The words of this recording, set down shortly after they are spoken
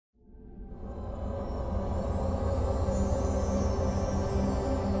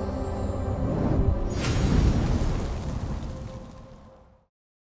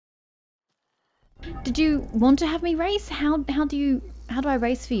Did you want to have me race? How do I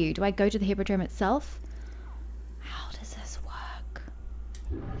race for you? Do I go to the hippodrome itself? How does this work?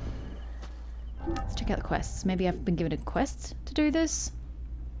 Let's check out the quests. Maybe I've been given a quest to do this?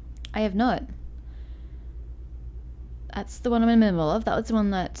 I have not. That's the one I'm in the middle of. That was the one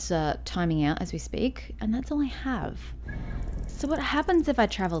that's timing out as we speak. And that's all I have. So what happens if I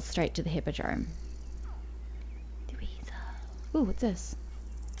travel straight to the hippodrome? Ooh, what's this?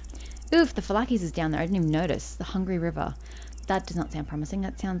 Oof, the Falakis is down there. I didn't even notice. The Hungry River. That does not sound promising.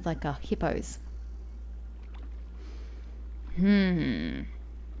 That sounds like hippos. Well,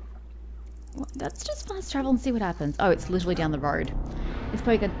 let's just fast travel and see what happens. Oh, it's literally down the road. It's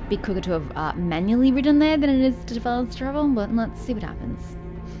probably going to be quicker to have manually ridden there than it is to fast travel, but let's see what happens.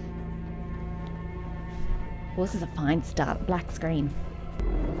 Well, this is a fine start. Black screen.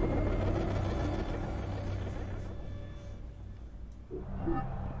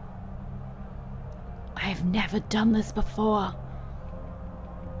 I've never done this before.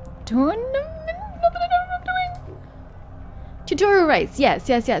 Tutorial race.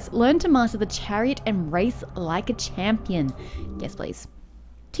 Yes. Learn to master the chariot and race like a champion. Yes, please.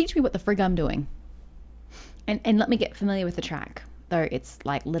 Teach me what the frig I'm doing. And let me get familiar with the track. Though it's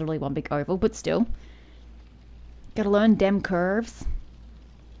like literally one big oval, but still. Gotta learn dem curves.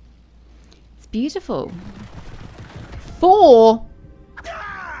 It's beautiful. 4?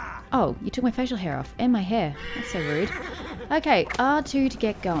 Oh, you took my facial hair off. And my hair. That's so rude. Okay, R2 to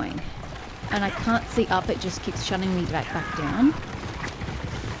get going. And I can't see up, it just keeps shutting me back down.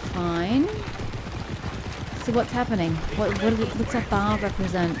 Fine. So what's happening? What's that bar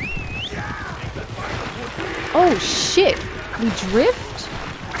represent? Oh shit! We drift?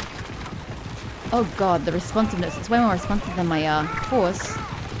 Oh god, the responsiveness. It's way more responsive than my horse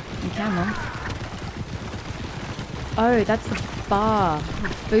and camel. Oh, that's the bar.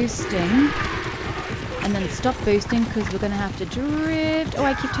 Boosting. And then stop boosting because we're going to have to drift. Oh,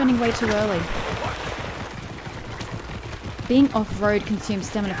 I keep turning way too early. Being off-road consumes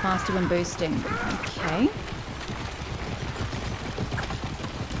stamina faster when boosting. Okay.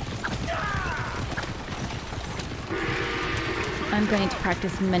 I'm going to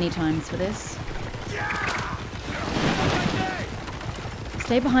practice many times for this.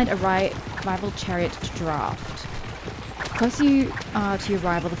 Stay behind a rival chariot to draft. The closer you are to your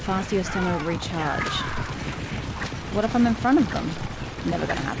rival, the faster your stamina will recharge. What if I'm in front of them? Never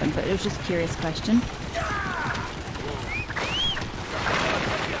gonna happen, but it was just a curious question.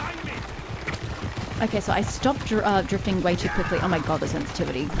 Okay, so I stopped drifting way too quickly. Oh my god, the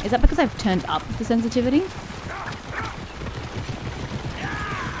sensitivity. Is that because I've turned up the sensitivity?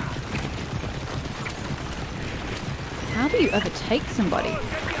 How do you overtake somebody?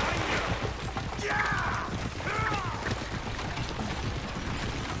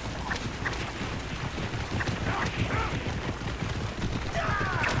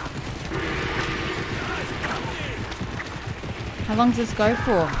 How long does this go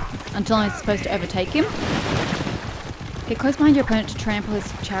for? Until I'm supposed to overtake him? Get close behind your opponent to trample his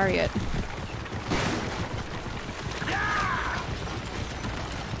chariot.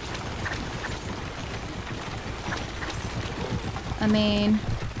 I mean...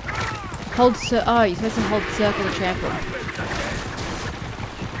 oh, you're supposed to hold circle to trample.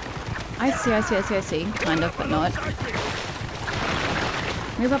 I see. Kind of, but not.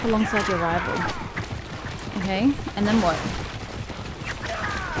 Move up alongside your rival. Okay, and then what?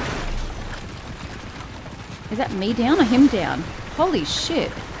 Is that me down or him down? Holy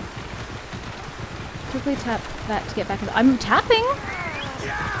shit. Quickly tap that to get back. I'm tapping?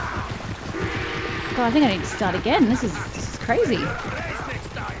 God, I think I need to start again. This is crazy.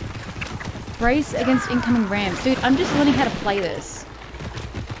 Brace against incoming rams. Dude, I'm just learning how to play this.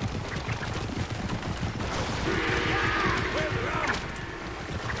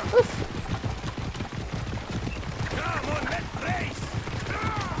 Oof.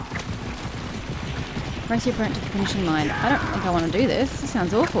 Race your opponent to the finishing line. I don't think I want to do this. This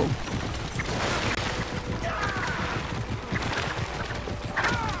sounds awful.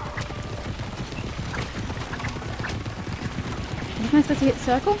 Am I supposed to hit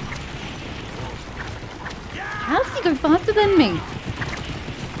circle? How does he go faster than me?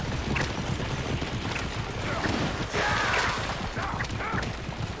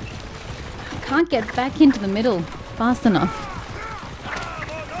 I can't get back into the middle fast enough.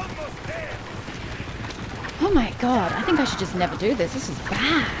 Oh my god, I think I should just never do this. This is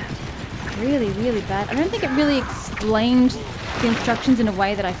bad. Really, really bad. I don't think it really explained the instructions in a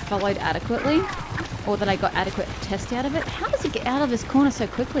way that I followed adequately. Or that I got adequate test out of it. How does he get out of this corner so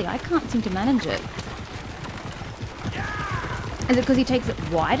quickly? I can't seem to manage it. Is it because he takes it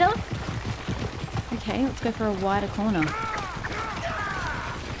wider? Like Okay, let's go for a wider corner.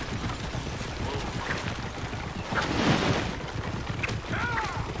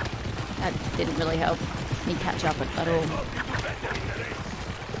 That didn't really help me catch up at all.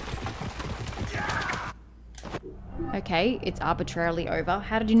 Okay, it's arbitrarily over.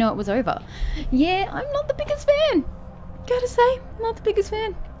 How did you know it was over? Yeah, I'm not the biggest fan. Gotta say, not the biggest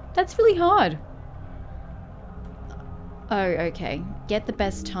fan. That's really hard. Oh, okay. Get the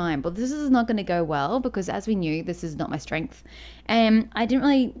best time. Well, this is not going to go well because, as we knew, this is not my strength. And I didn't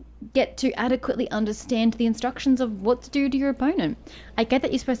really get to adequately understand the instructions of what to do to your opponent. I get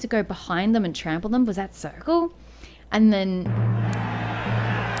that you're supposed to go behind them and trample them. Was that circle? And then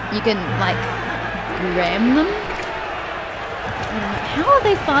you can, like, ram them? I don't know. How are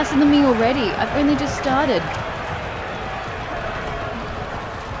they faster than me already? I've only just started.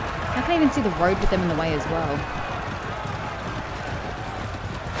 I can't even see the road with them in the way as well.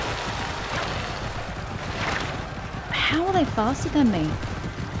 How are they faster than me?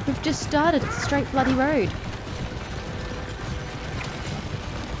 We've just started. It's a straight bloody road.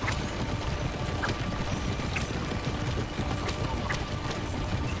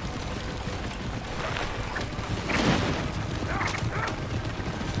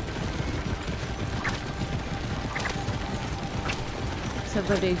 So I've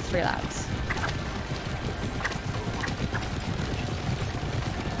got to do 3 laps.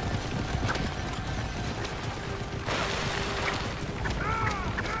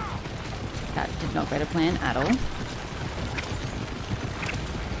 That did not go to plan at all.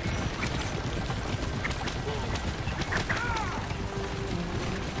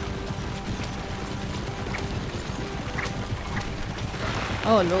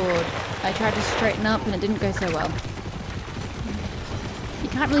 Oh Lord, I tried to straighten up and it didn't go so well. You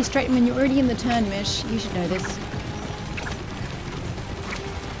can't really straighten when you're already in the turn, Mish. You should know this.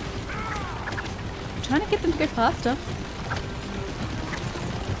 I'm trying to get them to go faster.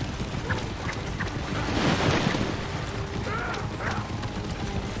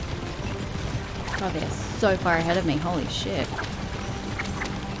 God, they're so far ahead of me. Holy shit.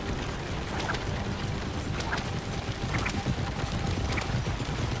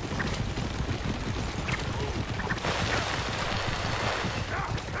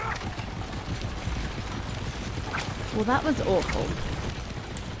 Well, that was awful.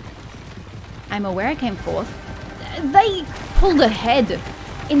 I'm aware I came fourth. They pulled ahead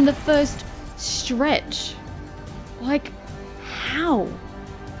in the first stretch. Like, how?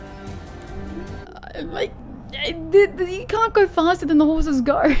 Like, you can't go faster than the horses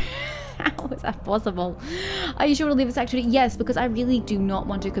go. How is that possible? Are you sure to leave this activity? Yes, because I really do not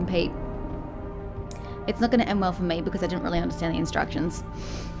want to compete. It's not going to end well for me because I didn't really understand the instructions.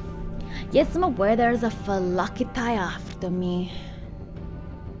 Yes, I'm aware there's a Falakitai after me.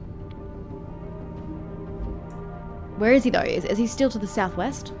 Where is he though? Is he still to the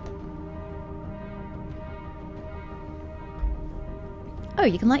southwest? Oh,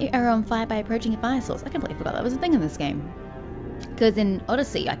 you can light your arrow on fire by approaching a fire source. I completely forgot that was a thing in this game. Because in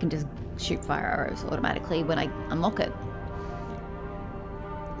Odyssey, I can just shoot fire arrows automatically when I unlock it.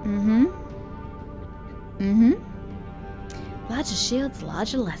 Larger shields,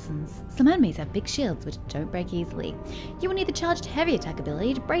 larger lessons. Some enemies have big shields which don't break easily. You will need the charged heavy attack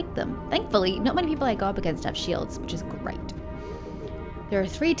ability to break them. Thankfully, not many people I go up against have shields, which is great. There are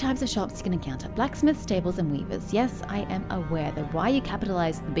 3 types of shops you can encounter: blacksmiths, stables, and weavers. Yes, I am aware, though why you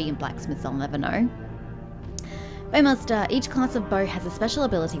capitalized the B in blacksmiths I'll never know. Bowmaster, each class of bow has a special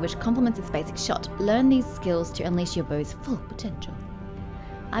ability which complements its basic shot. Learn these skills to unleash your bow's full potential.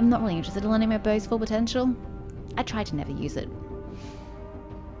 I'm not really interested in learning my bow's full potential. I try to never use it.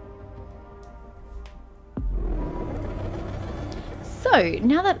 So,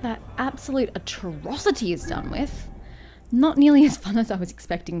 now that that absolute atrocity is done with, not nearly as fun as I was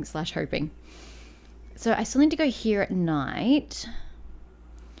expecting / hoping. So I still need to go here at night.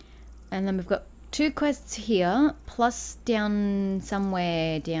 And then we've got 2 quests here, plus down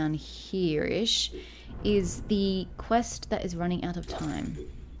somewhere down here-ish is the quest that is running out of time.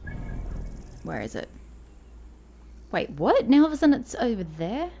 Where is it? Wait, what? Now all of a sudden it's over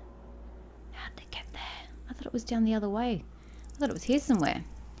there? How'd they get there? I thought it was down the other way. I thought it was here somewhere.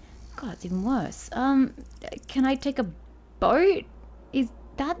 God, it's even worse. Can I take a boat? Is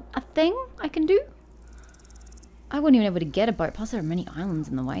that a thing I can do? I wouldn't even be able to get a boat, plus there are many islands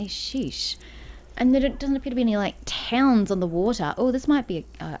in the way. Sheesh. And there doesn't appear to be any, like, towns on the water. Oh, this might be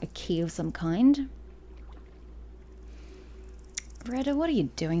a key of some kind. Reda, what are you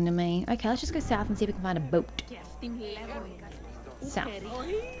doing to me? Okay, let's just go south and see if we can find a boat. South.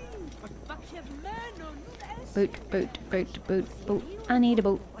 Boat, boat, boat, boat, boat. I need a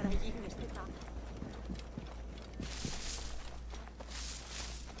boat.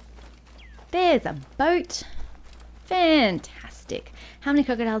 There's a boat. Fantastic. How many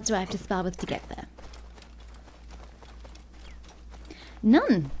crocodiles do I have to spar with to get there?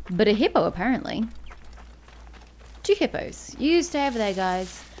 None, but a hippo apparently. 2 hippos. You stay over there,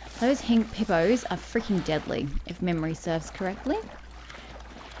 guys. Those hippos are freaking deadly, if memory serves correctly.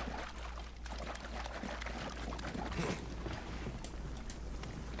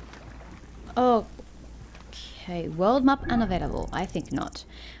 Okay, world map unavailable. I think not.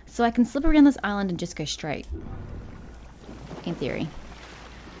 So I can slip around this island and just go straight. In theory.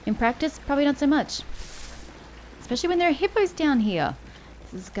 In practice, probably not so much. Especially when there are hippos down here.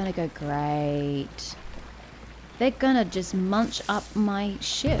 This is gonna go great. They're gonna just munch up my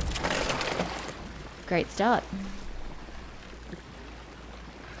ship. Great start.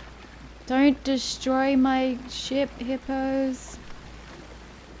 Don't destroy my ship, hippos.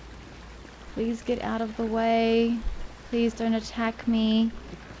 Please get out of the way. Please don't attack me.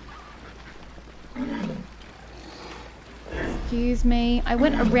 Excuse me. I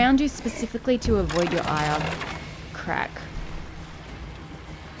went around you specifically to avoid your ire crack.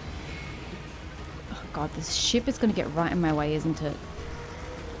 Oh god, this ship is going to get right in my way, isn't it?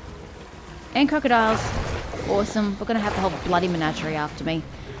 And crocodiles. Awesome. We're going to have the whole bloody menagerie after me.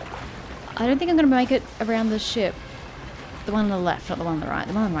 I don't think I'm going to make it around the ship. The one on the left, not the one on the right.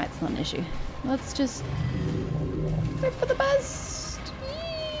 The one on the right's not an issue. Let's just hope for the best.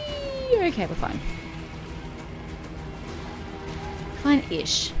 Yee! Okay, we're fine.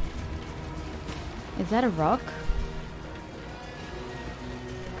 Fine-ish. Is that a rock?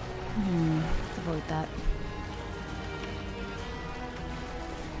 Let's avoid that.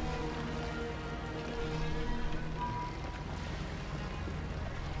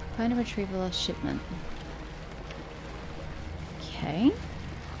 Find a retrieval shipment. Okay.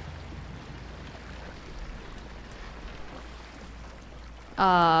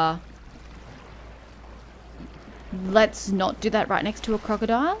 Let's not do that right next to a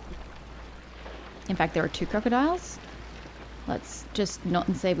crocodile. In fact, there are 2 crocodiles. Let's just not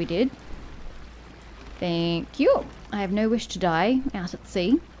and say we did. Thank you. I have no wish to die out at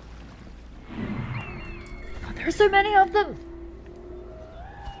sea. God, there are so many of them.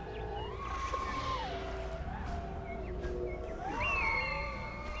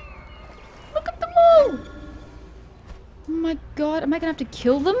 Look at them all. Oh my god, am I gonna have to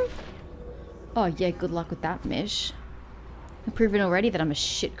kill them? Oh yeah, good luck with that, Mish. I've proven already that I'm a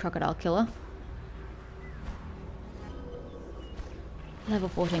shit crocodile killer. Level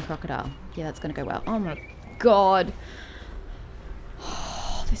 14 crocodile. Yeah, that's gonna go well. Oh my god.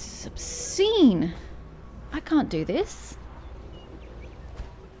 Oh, this is obscene. I can't do this.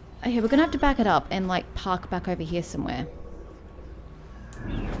 Okay, we're gonna have to back it up and like park back over here somewhere.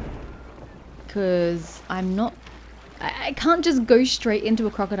 Because I'm not... I can't just go straight into a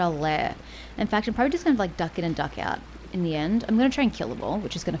crocodile lair. In fact, I'm probably just going to like duck in and duck out in the end. I'm going to try and kill them all,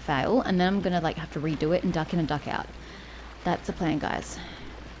 which is going to fail. And then I'm going to like have to redo it and duck in and duck out. That's the plan, guys.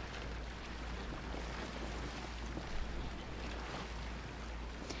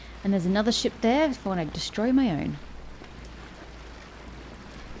 And there's another ship there for when I destroy my own.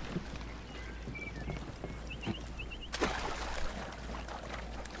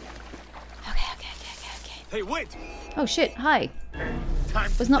 Hey, wait! Oh shit, hi.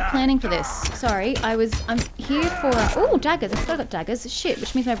 Was not planning for this. Sorry, I'm here for... Oh, daggers. I forgot I got daggers. Shit,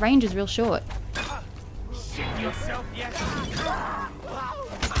 which means my range is real short.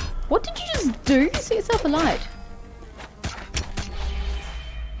 What did you just do? You set yourself alight.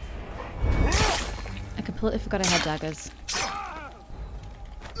 I completely forgot I had daggers.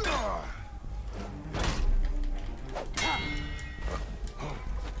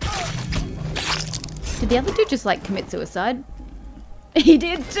 Did the other dude just like commit suicide? He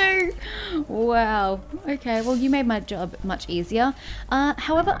did too! Wow. Okay, well you made my job much easier.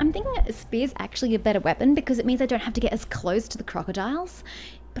 However, I'm thinking a spear's actually a better weapon because it means I don't have to get as close to the crocodiles.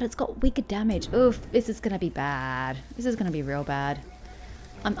 But it's got weaker damage. Oof, this is gonna be bad. This is gonna be real bad.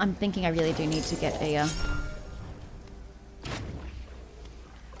 I'm thinking I really do need to get a...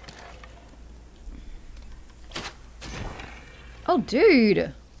 Oh,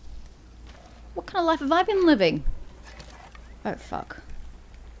 dude! What kind of life have I been living? Oh, fuck.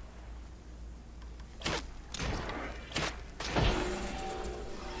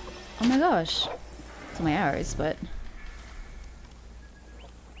 Oh my gosh. It's on my arrows, but...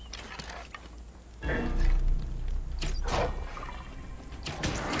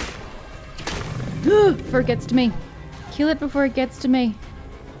 Before it gets to me. Kill it before it gets to me.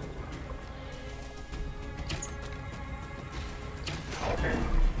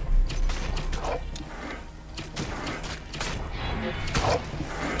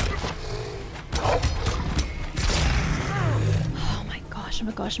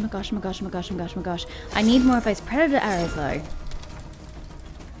 gosh, oh my gosh, oh my gosh, oh my gosh, oh my gosh, oh my gosh, oh my gosh. I need more of those predator arrows though.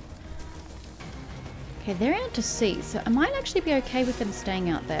 Okay, they're out to sea, so I might actually be okay with them staying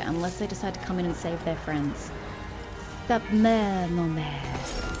out there unless they decide to come in and save their friends. Submer, mon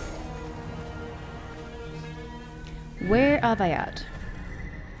mère. Where are they at?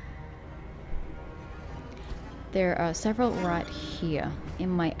 There are several right here.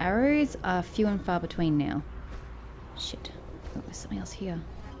 And my arrows are few and far between now. Shit. Oh, there's something else here.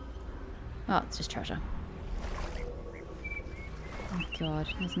 Oh, it's just treasure. Oh god,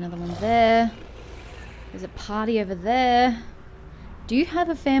 there's another one there. There's a party over there. Do you have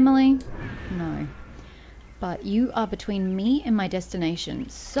a family? No. But you are between me and my destination.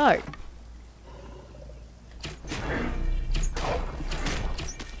 So...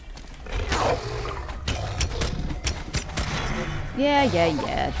 Yeah,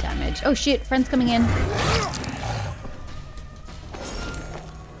 damage. Oh shit, friend's coming in.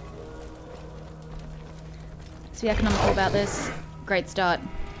 Let's be economical about this. Great start.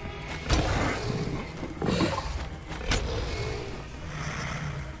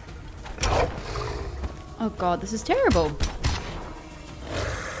 Oh god, this is terrible.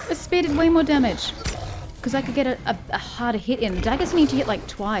 It spear did way more damage. Because I could get a harder hit in. The daggers need to hit like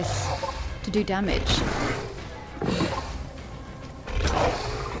twice to do damage.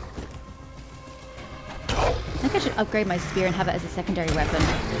 I think I should upgrade my spear and have it as a secondary weapon.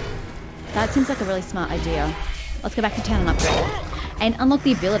 That seems like a really smart idea. Let's go back to town and upgrade. And unlock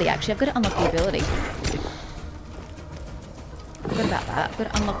the ability, actually. I've got to unlock the ability. I forgot about that. I've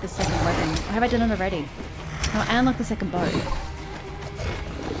got to unlock the second weapon. Or have I done it already? No, I unlocked the second bow.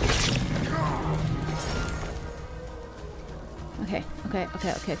 Okay.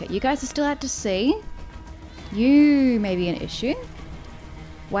 You guys are still out to sea. You may be an issue.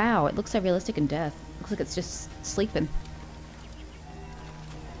 Wow, it looks so realistic in death. Looks like it's just sleeping.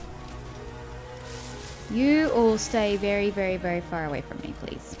 You all stay very, very, very far away from me,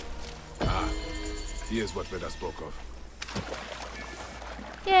 please. Ah, here's what Veda spoke of.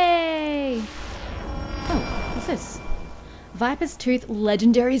 Yay! Oh, what's this? Viper's Tooth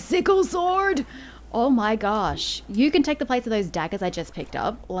Legendary Sickle Sword! Oh my gosh. You can take the place of those daggers I just picked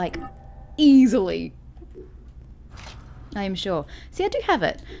up, like, easily. I am sure. See, I do have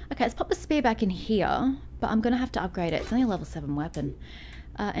it. Okay, let's pop the spear back in here, but I'm going to have to upgrade it. It's only a level 7 weapon.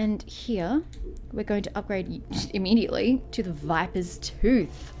 And here, we're going to upgrade immediately to the Viper's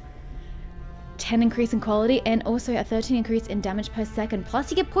Tooth. 10 increase in quality and also a 13 increase in damage per second.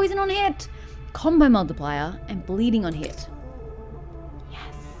 Plus you get poison on hit, combo multiplier, and bleeding on hit.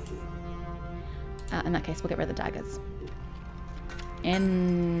 Yes. In that case, we'll get rid of the daggers.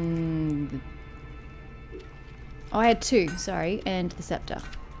 And... oh, I had 2, sorry, and the scepter.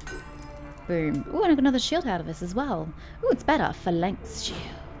 Boom. Ooh, and I got another shield out of this as well. Ooh, it's better. Phalanx shield.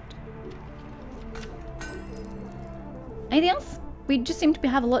 Anything else? We just seem to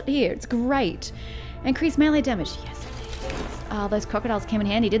have a lot here. It's great. Increased melee damage. Yes, it is. Oh, those crocodiles came in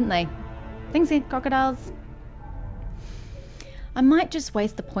handy, didn't they? Thanks, crocodiles. I might just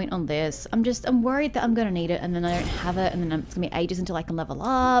waste the point on this. I'm worried that I'm going to need it and then I don't have it and then it's going to be ages until I can level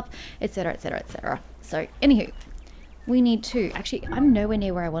up, etc, etc, etc. So, anywho. We need to. Actually, I'm nowhere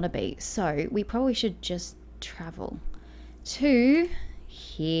near where I want to be. So, we probably should just travel to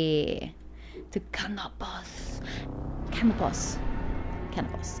here. To Canopus.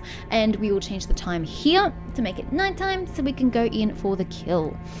 And we will change the time here to make it nighttime so we can go in for the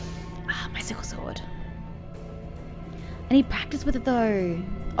kill. Ah, my sickle sword. I need practice with it though.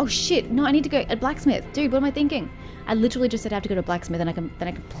 Oh shit, no, I need to go a blacksmith. Dude, what am I thinking? I literally just said I have to go to a blacksmith and then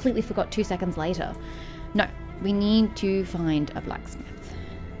I completely forgot 2 seconds later. No, we need to find a blacksmith.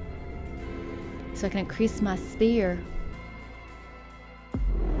 So I can increase my spear.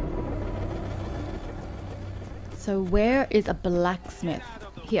 So where is a blacksmith?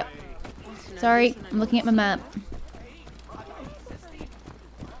 Here. Sorry, I'm looking at my map.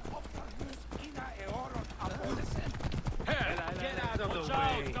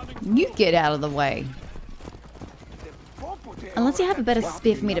 You get out of the way. Unless you have a better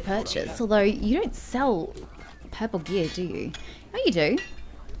spear for me to purchase. Although you don't sell purple gear, do you? Oh, you do.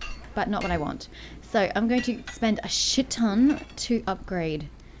 But not what I want. So I'm going to spend a shit ton to upgrade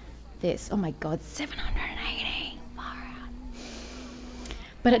this. Oh my god, 780.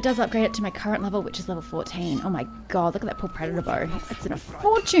 But it does upgrade it to my current level, which is level 14. Oh my god, look at that poor predator bow. It's in a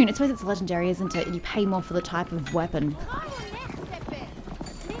fortune. I suppose it's legendary, isn't it? You pay more for the type of weapon.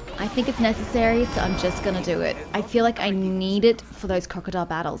 I think it's necessary, so I'm just gonna do it. I feel like I need it for those crocodile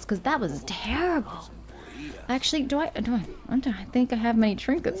battles, because that was terrible. Actually, I don't think I have many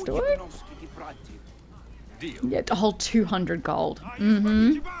trinkets, do I? deal. Yeah, a whole 200 gold.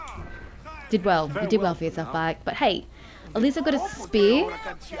 Mm-hmm. Did well. You did well for yourself, Bayek. But hey, at least I've got a spear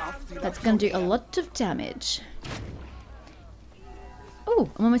that's going to do a lot of damage. Oh,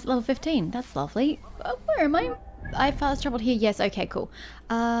 I'm almost at level 15. That's lovely. Where am I? I fast traveled here. Yes, okay, cool.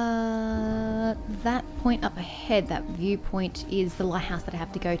 That point up ahead, that viewpoint, is the lighthouse that I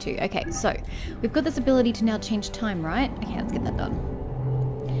have to go to. Okay, so we've got this ability to now change time, right? Okay, let's get that done.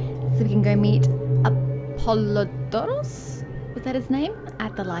 So we can go meet Apollodoros? Was that his name?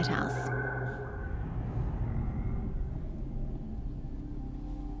 At the lighthouse.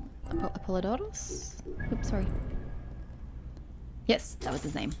 Apollodoros? Oops, sorry. Yes, that was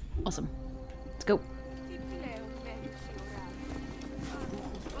his name. Awesome. Let's go.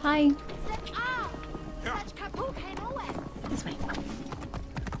 Hi. This way.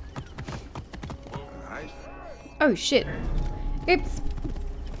 Oh shit. Oops.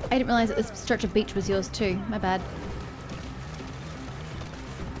 I didn't realize that this stretch of beach was yours too. My bad.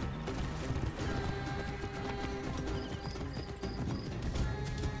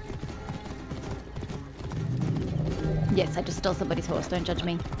 Yes, I just stole somebody's horse. Don't judge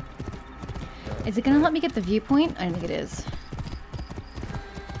me. Is it going to let me get the viewpoint? I don't think it is.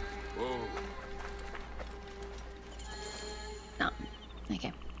 No.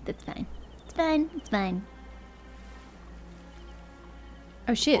 Okay. That's fine. It's fine. It's fine.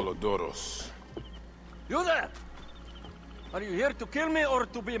 Oh shit. Apollodoros. You there? Are you here to kill me or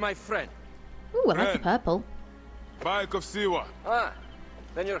to be my friend? Ooh, I like the purple. Bayek of Siwa. Ah,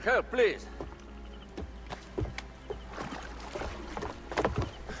 then your help, please.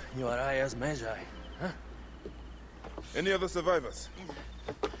 You are Aya's Medjay, huh? Any other survivors?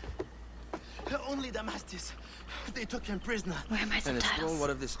 Only Damastis. They took him prisoner. Where are my And the scroll, subtitles? what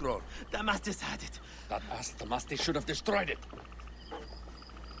of the scroll? Damastis had it. That ass Damastis should have destroyed it.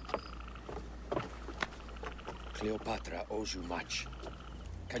 Cleopatra owes you much.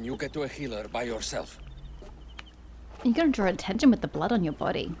 Can you get to a healer by yourself? You're gonna draw attention with the blood on your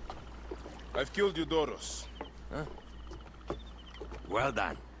body. I've killed Eudoros. Huh? Well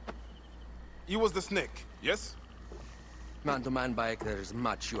done. He was the snake, yes? Man to man, Bayek, there is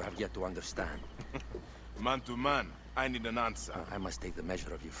much you have yet to understand. Man to man, I need an answer. I must take the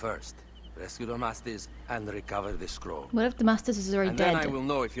measure of you first. Rescue Damastis and recover the scroll. What if Damastis is already And dead? then I will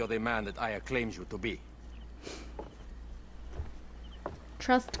know if you're the man that Aya claims you to be.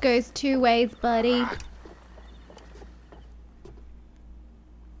 Trust goes two ways, buddy.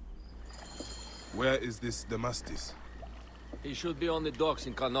 Where is this Damastis? He should be on the docks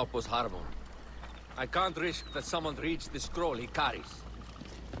in Canopus Harbor. I can't risk that someone reads the scroll he carries.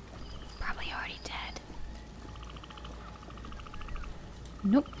 Probably already dead.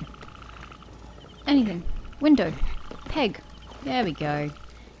 Nope. Anything. Window. Peg. There we go.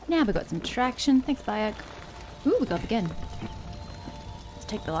 Now we got some traction. Thanks, Bayek. Ooh, we got up again. Let's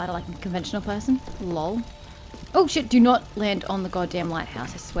take the ladder like a conventional person. Lol. Oh shit, do not land on the goddamn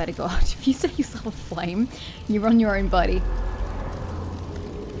lighthouse, I swear to God. If you set yourself aflame, you're on your own, buddy.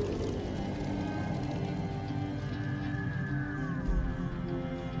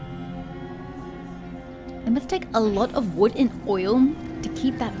 It must take a lot of wood and oil to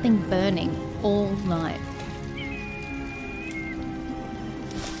keep that thing burning all night.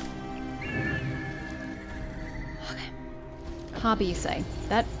 Okay. Harbour, you say?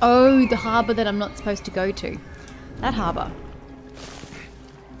 That, oh, the harbour that I'm not supposed to go to. That harbour.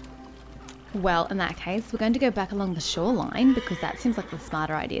 Well, in that case, we're going to go back along the shoreline because that seems like the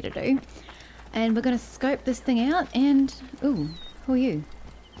smarter idea to do. And we're going to scope this thing out and... Ooh, who are you?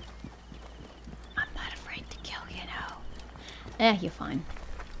 I'm not afraid to kill, you know. You're fine.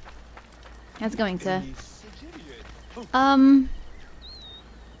 How's it going, sir? Are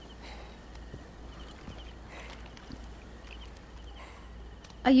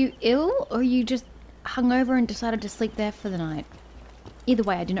you ill, or you just hungover and decided to sleep there for the night? Either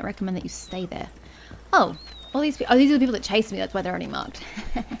way, I do not recommend that you stay there. Oh, all these people. Oh, these are the people that chased me. That's why they're already marked.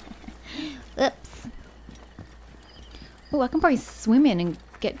 Oops. Oh, I can probably swim in and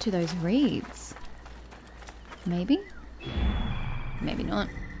get to those reeds. Maybe? Maybe not.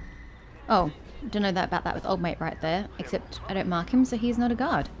 Oh, don't know that about that with old mate right there. Except I don't mark him, so he's not a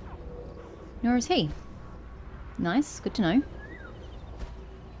guard. Nor is he. Nice, good to know.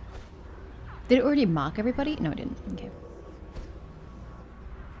 Did it already mark everybody? No, it didn't. Okay.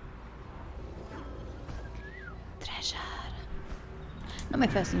 Treasure. Not my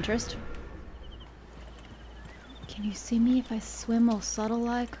first interest. Can you see me if I swim all subtle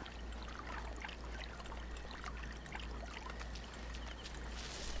like?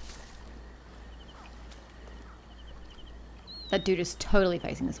 That dude is totally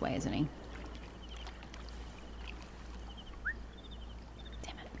facing this way, isn't he?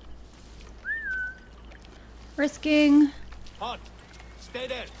 Risking. Halt! Stay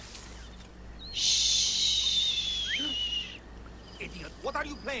there! Shh. Idiot! What are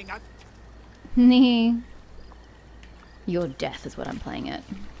you playing at? Nee. Your death is what I'm playing at.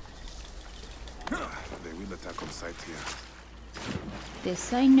 They will attack on sight here.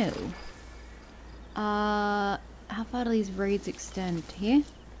 This I know. How far do these reeds extend? Here?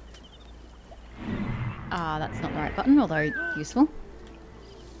 Ah, that's not the right button, although useful.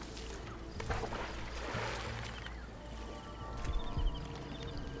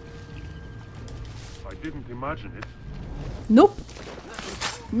 I didn't imagine it. Nope.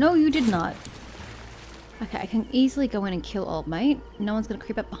 No, you did not. Okay, I can easily go in and kill old mate. No one's gonna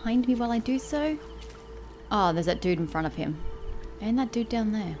creep up behind me while I do so. Oh, there's that dude in front of him. And that dude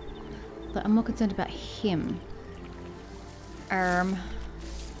down there. But I'm more concerned about him. Again,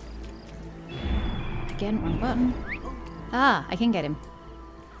 wrong button. Ah, I can get him.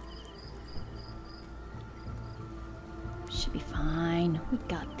 Should be fine. We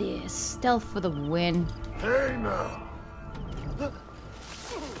got this. Stealth for the win. Hey now!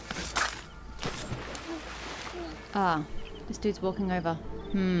 Ah, this dude's walking over.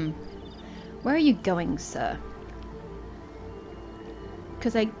 Where are you going, sir?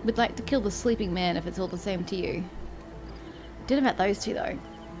 Because I would like to kill the sleeping man if it's all the same to you. Didn't about those two, though.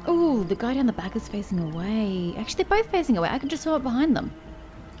 Ooh, the guy down the back is facing away. Actually, they're both facing away. I could just throw it behind them.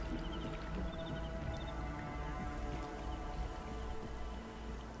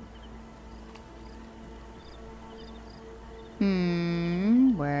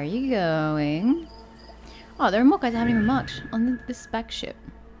 Where are you going? Oh, there are more guys I haven't even marked on this back ship.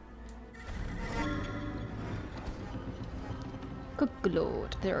 Good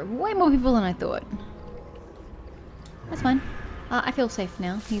lord, there are way more people than I thought. That's fine. I feel safe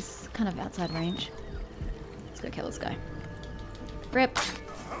now. He's kind of outside range. Let's go kill this guy. Rip.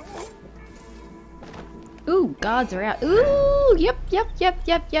 Ooh, guards are out. Ooh, yep.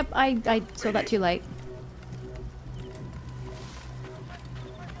 I saw that too late.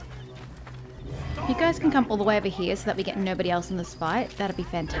 If you guys can come all the way over here so that we get nobody else in this fight, that'd be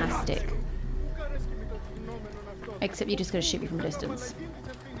fantastic. Except you're just gonna shoot me from distance.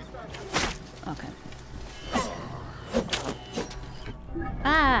 Okay.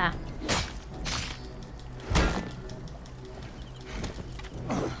 Ah!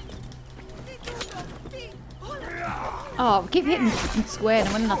 Oh, keep hitting square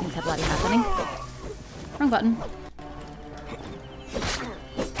and when nothing's bloody happening. Wrong button.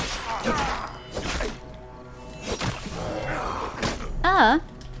 Ah!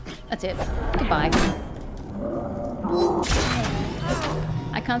 That's it. Goodbye.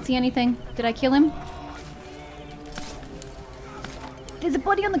 I can't see anything. Did I kill him? There's a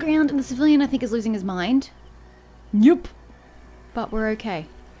body on the ground and the civilian I think is losing his mind. Nope. But we're okay.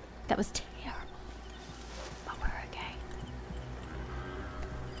 That was terrible. But we're okay.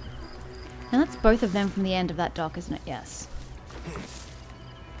 And that's both of them from the end of that dock, isn't it? Yes.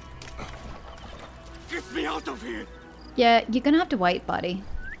 Get me out of here! Yeah, you're gonna have to wait, buddy.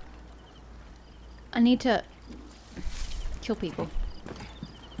 I need to kill people.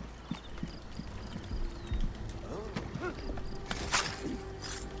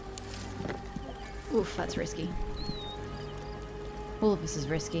 Oof, that's risky. All of this is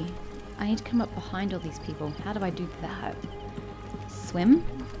risky. I need to come up behind all these people. How do I do that? Swim?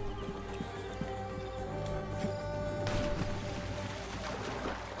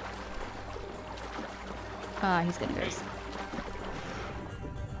 Ah, he's gonna go.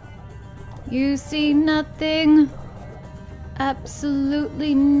 You see nothing.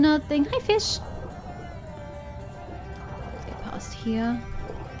 Absolutely nothing. Hi, fish. Let's get past here.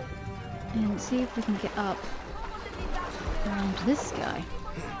 And see if we can get up around this guy.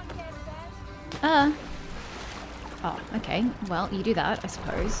 Oh, okay. Well, you do that, I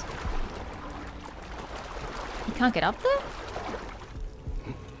suppose. You can't get up there?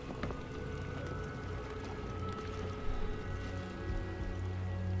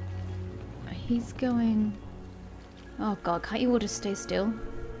 He's going... Oh god, can't you all just stay still?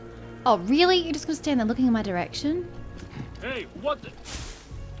 Oh, really? You're just gonna stand there looking in my direction? Hey, what the...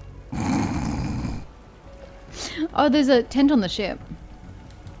 Oh, there's a tent on the ship.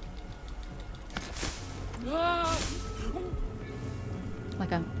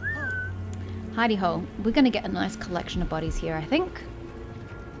 Like a hidey hole. We're gonna get a nice collection of bodies here, I think.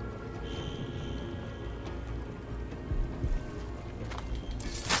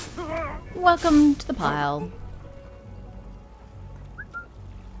 Welcome to the pile.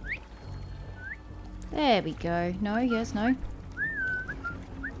 There we go. No, yes, no.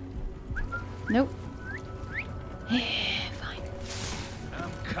 Nope. Fine.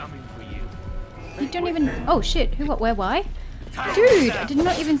 I'm coming for you. You don't even... Oh shit, who, what, where, why? Dude, I did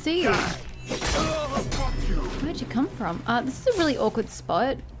not even see you. Where'd you come from? This is a really awkward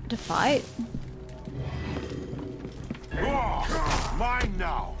spot to fight. Mine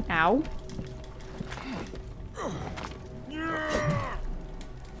now. Ow.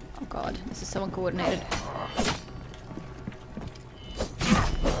 Oh god, this is so uncoordinated.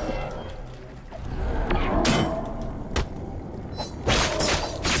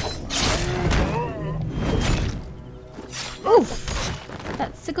 Oof!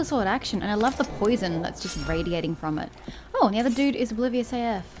 That sickle sword action, and I love the poison that's just radiating from it. Oh, and the other dude is oblivious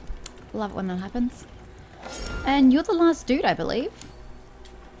AF. Love it when that happens. And you're the last dude, I believe.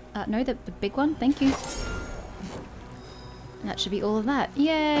 No, the big one. Thank you. That should be all of that.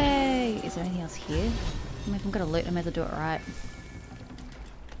 Yay! Is there anything else here? I mean, if I'm gonna loot, I may as well do it right.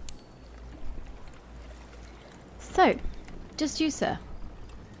 So, just you, sir.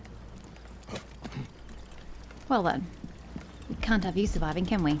 Well then. We can't have you surviving,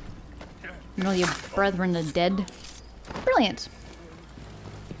 can we? And all your brethren are dead. Brilliant.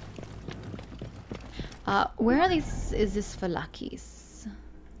 Where are these? Is this for Lucky's?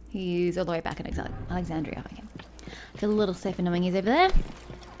 He's all the way back in Alexandria. Okay. I feel a little safer knowing he's over there.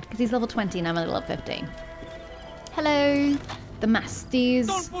 Because he's level 20 and I'm only level 15. Hello. The Masties.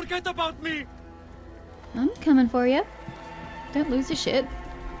 Don't forget about me! I'm coming for you. Don't lose your shit.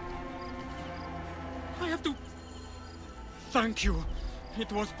 I have to... Thank you.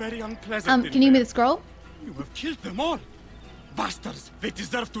 It was very unpleasant. Can you give me the scroll? You have killed them all. Bastards. They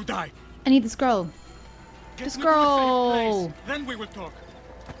deserve to die. I need the scroll. Get The me to a safe scroll! place. Then we will talk.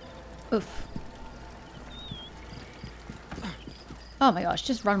 Oof. Oh my gosh,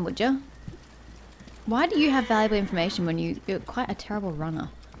 just run, would you? Why do you have valuable information when you're quite a terrible runner?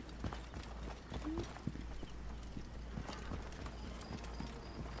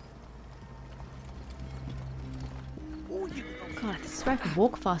 God, I swear I could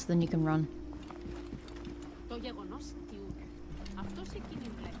walk faster than you can run.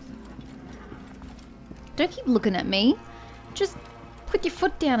 Don't keep looking at me. Just put your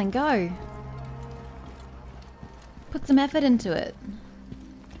foot down and go. Put some effort into it.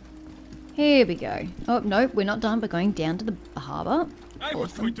 Here we go. Oh, no, we're not done. We're going down to the harbour. I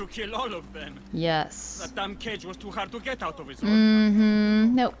was going to kill all of them. Yes. That damn cage was too hard to get out of his own.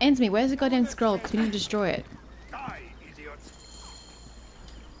 Mm-hmm. No, answer me. Where's the goddamn scroll? Because we need to destroy it. Die, idiots.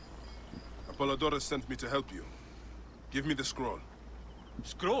 Apollodorus sent me to help you. Give me the scroll.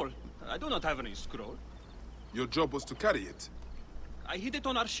 Scroll? I do not have any scroll. Your job was to carry it. I hid it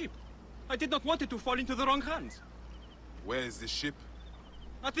on our ship. I did not want it to fall into the wrong hands. Where is this ship?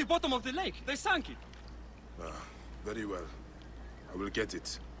 At the bottom of the lake. They sank it. Ah, very well. I will get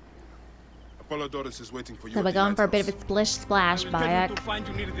it. Apollodorus is waiting for you. So at we're the going for a bit of lighthouse. a splish splash, I will tell him Bayek. to find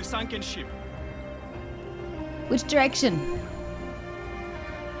you near the sunken ship. Which direction?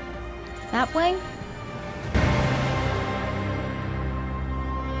 That way?